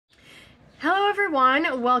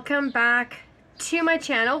everyone, welcome back to my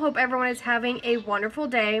channel. Hope everyone is having a wonderful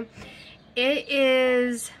day. It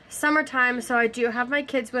is summertime, so I do have my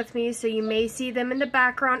kids with me, so you may see them in the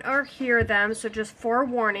background or hear them, so just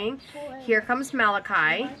forewarning. Here comes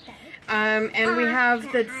Malachi. And we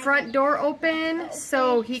have the front door open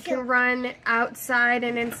so he can run outside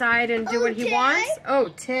and inside and do what he wants. Oh,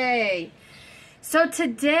 Tay. So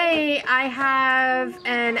today I have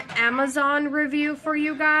an Amazon review for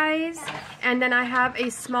you guys, and then I have a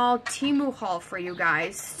small Temu haul for you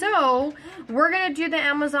guys. So we're going to do the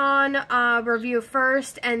Amazon review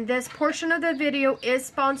first, and this portion of the video is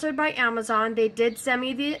sponsored by Amazon. They did send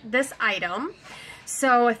me this item.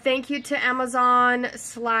 So thank you to Amazon /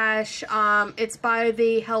 it's by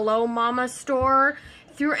the Hello Mama store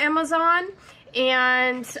through Amazon,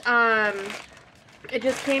 and it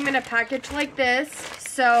just came in a package like this.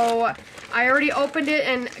 So I already opened it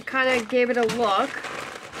and kind of gave it a look.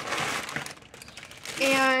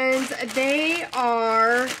 And they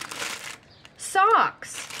are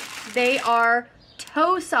socks. They are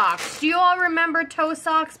toe socks. Do you all remember toe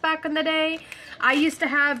socks back in the day? I used to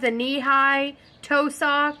have the knee-high toe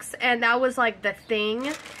socks, and that was like the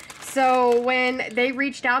thing. So when they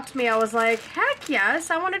reached out to me, I was like, heck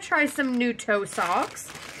yes, I want to try some new toe socks.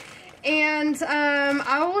 And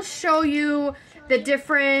I will show you the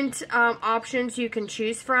different options you can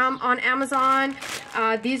choose from on Amazon.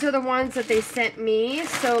 These are the ones that they sent me,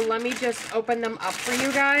 so let me just open them up for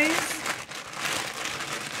you guys.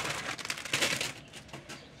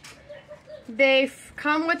 They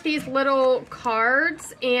come with these little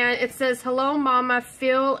cards, and it says, "Hello Mama,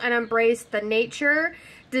 feel and embrace the nature.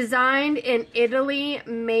 Designed in Italy,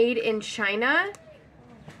 made in China."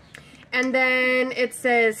 And then it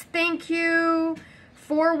says, "Thank you.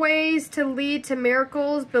 4 ways to lead to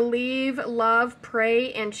miracles. Believe, love,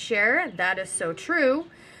 pray, and share." That is so true.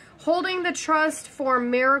 "Holding the trust for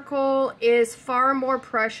miracle is far more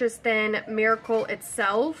precious than miracle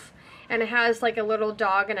itself." And it has like a little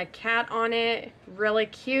dog and a cat on it. Really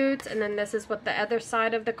cute. And then this is what the other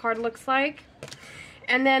side of the card looks like.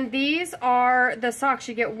 And then these are the socks.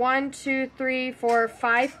 You get 1, 2, 3, 4,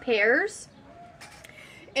 5 pairs.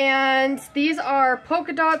 And these are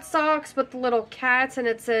polka dot socks with the little cats, and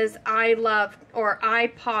it says I love, or I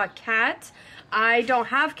paw cat. I don't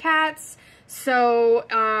have cats, so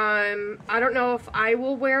I don't know if I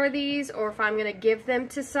will wear these or if I'm going to give them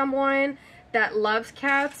to someone that loves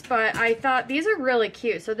cats, but I thought these are really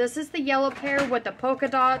cute. So this is the yellow pair with the polka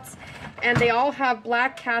dots, and they all have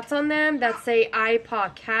black cats on them that say I paw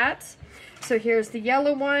cat. So here's the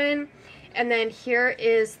yellow one. And then here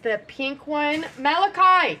is the pink one.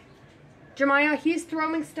 Malachi! Jemiah, he's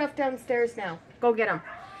throwing stuff downstairs now. Go get him.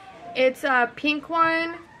 It's a pink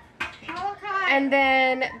one. Malachi. And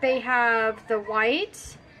then they have the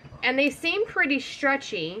white. And they seem pretty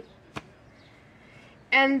stretchy.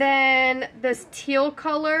 And then this teal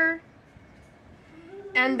color.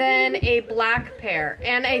 And then a black pair.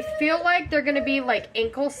 And I feel like they're going to be like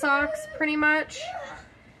ankle socks pretty much.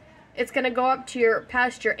 It's going to go up to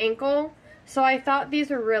past your ankle. So I thought these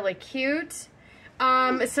were really cute.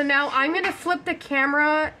 So now I'm going to flip the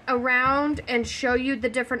camera around and show you the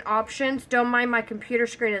different options. Don't mind my computer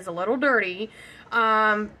screen is a little dirty.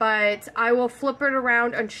 But I will flip it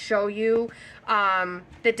around and show you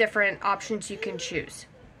the different options you can choose.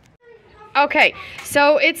 Okay,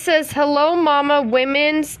 so it says, "Hello Mama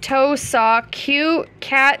women's toe sock, cute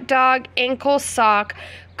cat dog ankle sock,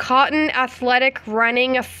 cotton athletic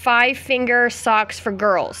running 5-finger socks for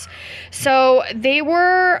girls." So they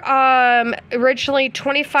were originally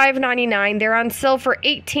 $25.99. They're on sale for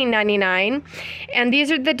 $18.99. And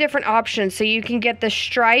these are the different options. So you can get the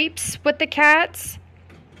stripes with the cats.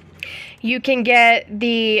 You can get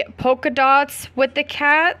the polka dots with the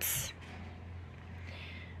cats.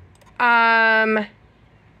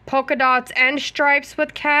 Polka dots and stripes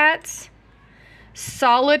with cats.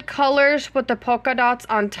 Solid colors with the polka dots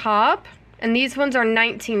on top, and these ones are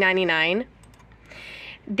 $19.99.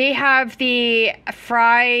 They have the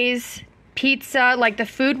fries, pizza, like the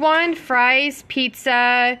food one, fries,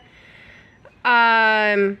 pizza,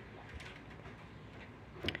 that's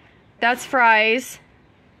fries,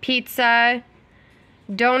 pizza,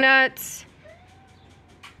 donuts,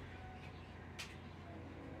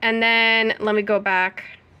 and then, let me go back.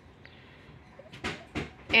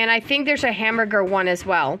 And I think there's a hamburger one as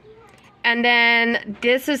well. And then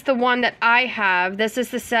this is the one that I have. This is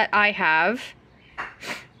the set I have.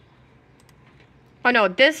 Oh no,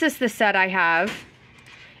 this is the set I have.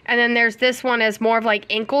 And then there's this one as more of like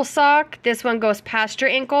ankle sock. This one goes past your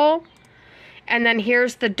ankle. And then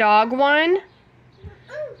here's the dog one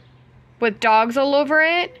with dogs all over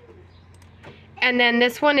it. And then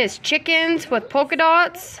this one is chickens with polka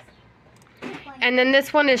dots. And then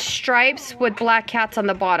this one is stripes with black cats on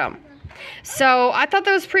the bottom. So I thought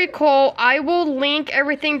that was pretty cool. I will link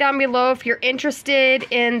everything down below if you're interested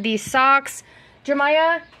in these socks.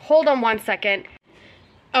 Jemiah, hold on one second.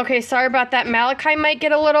 Okay, sorry about that. Malachi might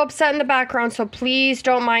get a little upset in the background, so please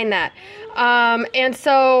don't mind that. And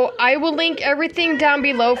so I will link everything down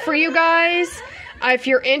below for you guys. If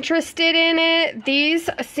you're interested in it, these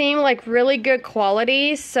seem like really good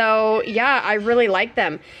quality. So yeah, I really like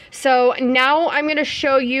them. So now I'm going to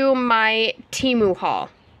show you my Temu haul.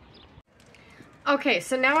 Okay,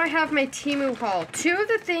 so now I have my Temu haul. Two of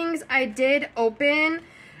the things I did open,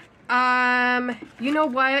 you know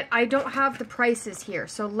what? I don't have the prices here.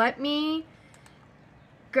 So let me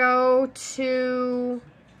go to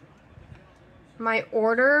my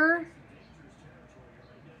order.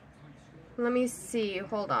 Let me see.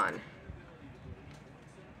 Hold on.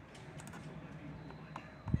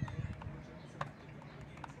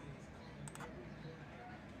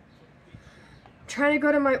 Trying to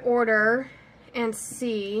go to my order and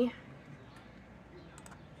see.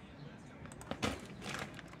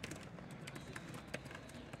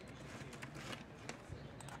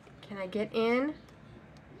 Can I get in?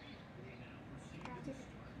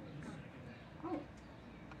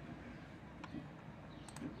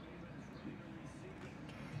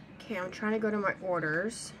 Okay, I'm trying to go to my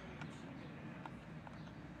orders.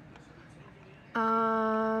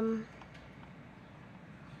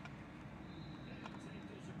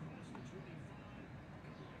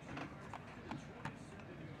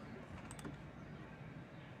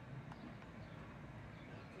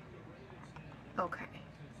 Okay.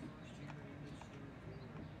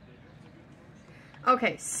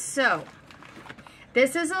 Okay, so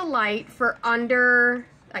this is a light for under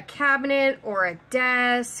a cabinet or a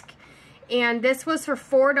desk, and this was for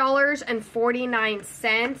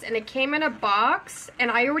 $4.49, and it came in a box, and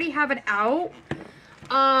I already have it out.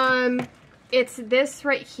 It's this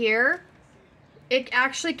right here. It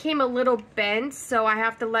actually came a little bent, so I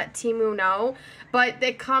have to let Temu know, but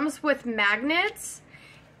it comes with magnets,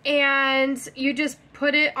 and you just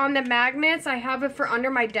put it on the magnets. I have it for under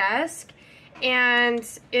my desk, and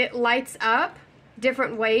it lights up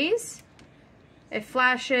different ways. It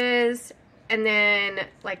flashes, and then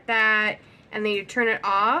like that, and then you turn it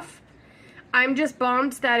off. I'm just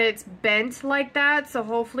bummed that it's bent like that, so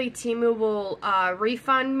hopefully Temu will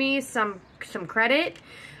refund me some credit.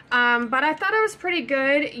 But I thought it was pretty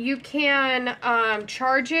good. You can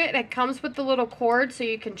charge it. It comes with the little cord, so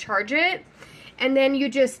you can charge it. And then you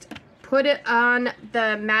just put it on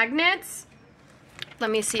the magnets. Let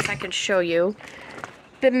me see if I can show you.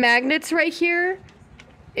 The magnets right here,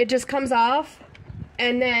 it just comes off,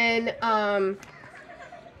 and then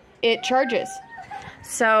it charges.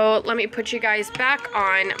 So let me put you guys back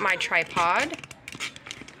on my tripod.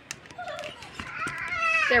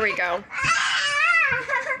 There we go.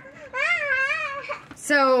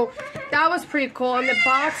 So that was pretty cool, and the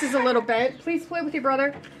box is a little bent. Please play with your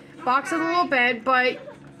brother. Box is a little bent, but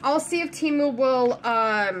I'll see if Temu will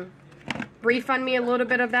refund me a little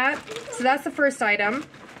bit of that. So that's the first item.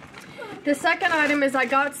 The second item is I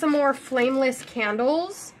got some more flameless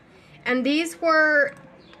candles, and these were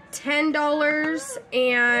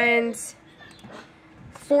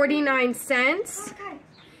 $10.49.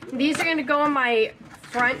 These are going to go in my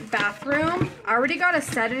front bathroom. I already got a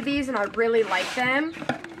set of these, and I really like them.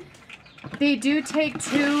 They do take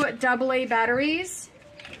 2 AA batteries.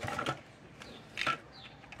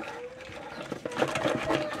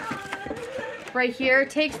 Right here, it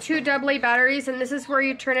takes 2 AA batteries, and this is where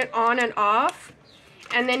you turn it on and off,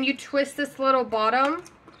 and then you twist this little bottom,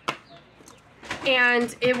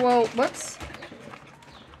 and it will, whoops,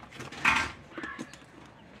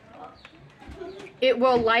 it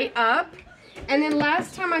will light up. And then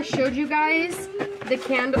last time I showed you guys the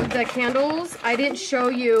candles, I didn't show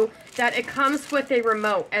you that it comes with a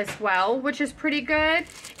remote as well, which is pretty good,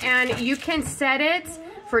 and you can set it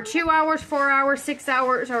for 2 hours, 4 hours, 6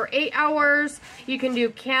 hours, or 8 hours. You can do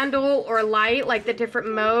candle or light, like the different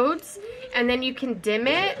modes, and then you can dim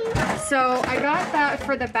it. So I got that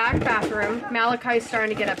for the back bathroom. Malachi's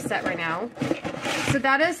starting to get upset right now. So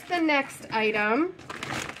that is the next item.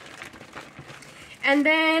 And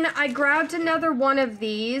then I grabbed another one of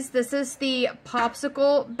these. This is the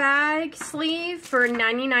popsicle bag sleeve for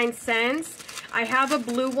 99 cents. I have a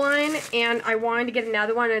blue one, and I wanted to get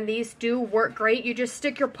another one, and these do work great. You just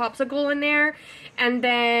stick your popsicle in there, and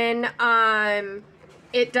then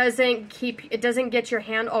it doesn't get your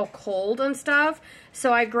hand all cold and stuff.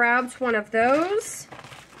 So I grabbed one of those.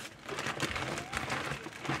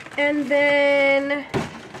 And then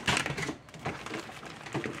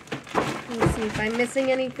See if I'm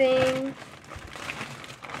missing anything.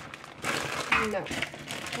 No.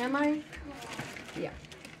 Am I? Yeah.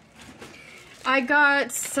 I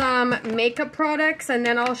got some makeup products, and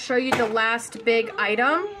then I'll show you the last big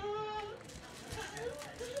item.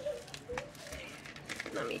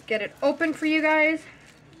 Let me get it open for you guys.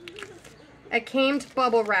 It came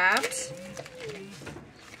bubble wrapped.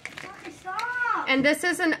 And this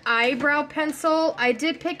is an eyebrow pencil. I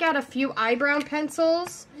did pick out a few eyebrow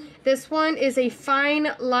pencils. This one is a fine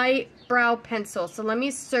light brow pencil. So let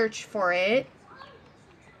me search for it.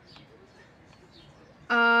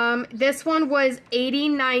 This one was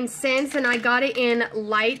 89 cents and I got it in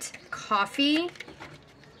light coffee.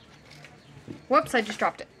 Whoops, I just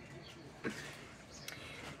dropped it.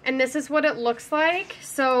 And this is what it looks like.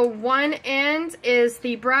 So one end is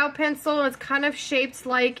the brow pencil. It's kind of shaped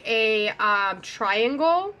like a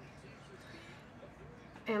triangle.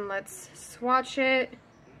 And let's swatch it.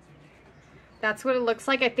 That's what it looks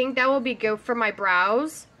like. I think that will be good for my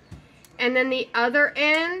brows. And then the other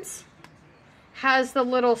end has the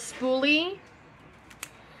little spoolie.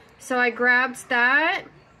 So I grabbed that.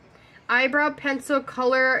 Eyebrow Pencil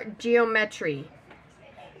Color Geometry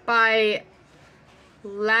by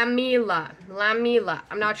Lamila.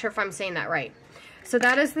 I'm not sure if I'm saying that right. So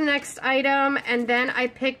that is the next item. And then I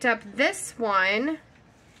picked up this one,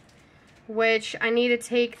 which I need to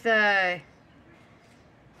take the,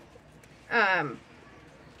 it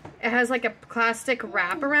has like a plastic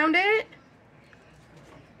wrap around it.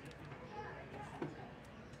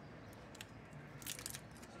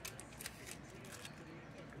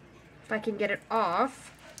 If I can get it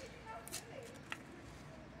off.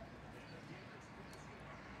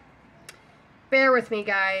 Bear with me,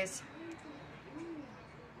 guys.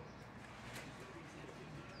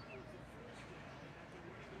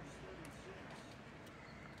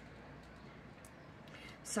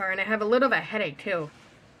 Sorry, and I have a little of a headache, too.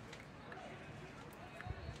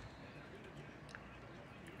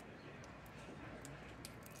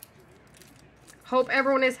 Hope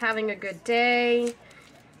everyone is having a good day.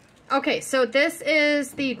 Okay, so this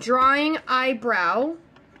is the drawing eyebrow.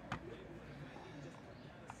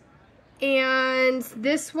 And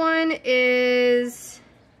this one is,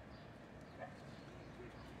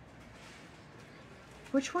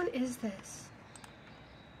 which one is this?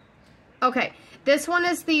 Okay, this one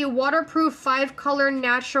is the waterproof 5-color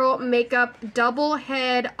natural makeup double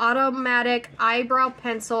head automatic eyebrow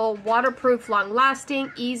pencil, waterproof, long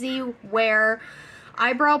lasting, easy wear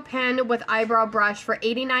eyebrow pen with eyebrow brush for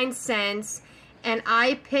 89 cents. And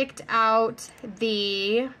I picked out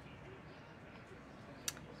the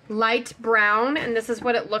light brown, and this is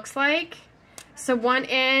what it looks like. So one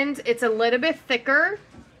end, it's a little bit thicker.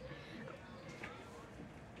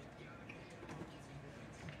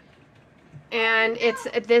 And it's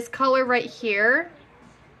this color right here.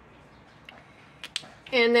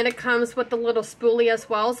 And then it comes with the little spoolie as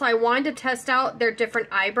well. So I wanted to test out their different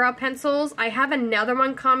eyebrow pencils. I have another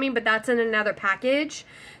one coming, but that's in another package.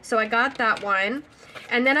 So I got that one.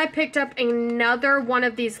 And then I picked up another one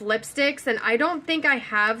of these lipsticks, and I don't think I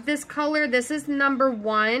have this color. This is number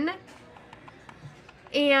 1.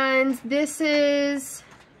 And this is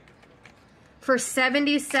for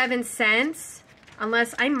 77 cents,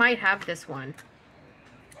 unless I might have this one.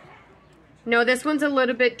 No, this one's a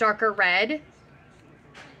little bit darker red.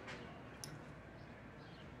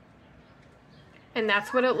 And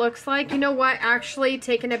that's what it looks like. You know what? Actually,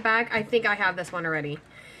 taking it back, I think I have this one already.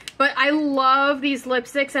 But I love these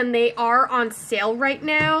lipsticks, and they are on sale right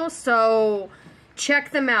now, so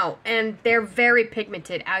check them out. And they're very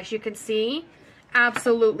pigmented, as you can see.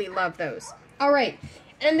 Absolutely love those. All right,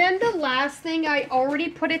 and then the last thing, I already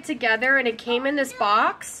put it together, and it came in this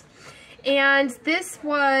box. And this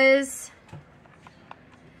was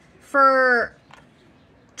for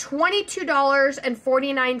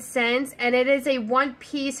 $22.49, and it is a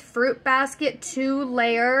 1-piece fruit basket,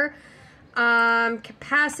 2-layer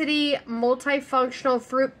capacity multifunctional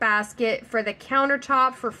fruit basket for the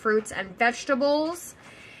countertop for fruits and vegetables.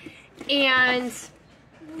 And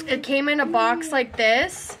it came in a box like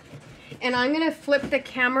this, and I'm gonna flip the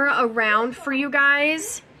camera around for you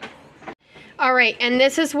guys. All right, and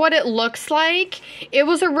this is what it looks like. It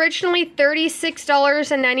was originally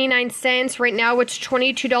 $36.99. Right now it's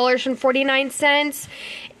 $22.49.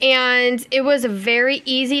 And it was very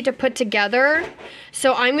easy to put together.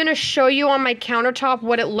 So I'm going to show you on my countertop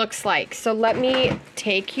what it looks like. So let me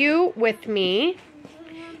take you with me.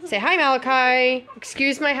 Say hi, Malachi.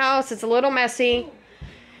 Excuse my house, it's a little messy.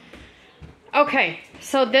 Okay,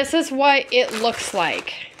 so this is what it looks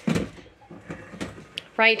like.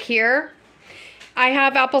 Right here. I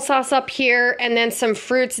have applesauce up here and then some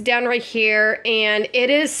fruits down right here, and it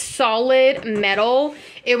is solid metal.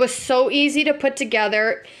 It was so easy to put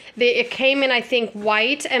together. It came in, I think,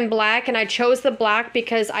 white and black, and I chose the black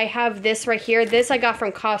because I have this right here. This I got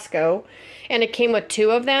from Costco, and it came with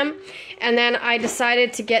 2 of them. And then I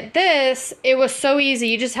decided to get this. It was so easy.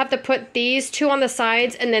 You just have to put these 2 on the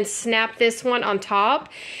sides and then snap this one on top.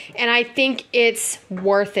 And I think it's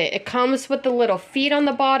worth it. It comes with the little feet on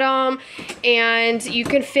the bottom, and you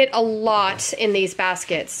can fit a lot in these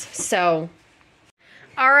baskets. So,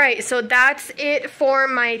 all right, so that's it for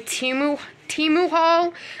my Temu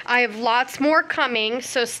haul. I have lots more coming,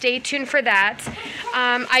 so stay tuned for that.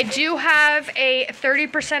 I do have a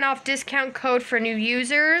 30% off discount code for new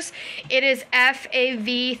users. It is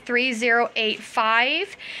FAV3085.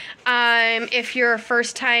 If you're a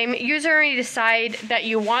first-time user and you decide that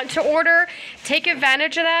you want to order, take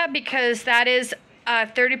advantage of that, because that is a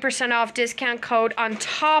 30% off discount code on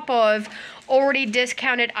top of already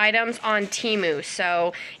discounted items on Temu.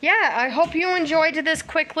 So yeah, I hope you enjoyed this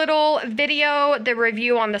quick little video, the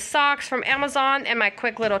review on the socks from Amazon and my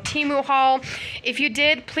quick little Temu haul. If you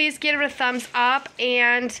did, please give it a thumbs up,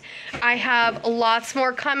 and I have lots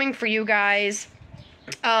more coming for you guys.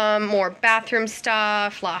 More bathroom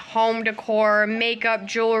stuff, home decor, makeup,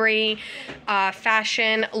 jewelry,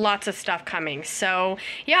 fashion, lots of stuff coming. So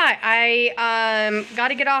yeah, I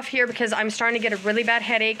gotta get off here because I'm starting to get a really bad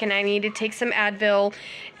headache, and I need to take some Advil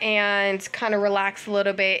and kind of relax a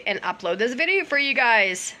little bit and upload this video for you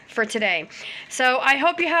guys for today. So I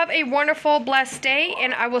hope you have a wonderful, blessed day,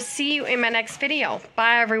 and I will see you in my next video.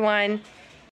 Bye, everyone.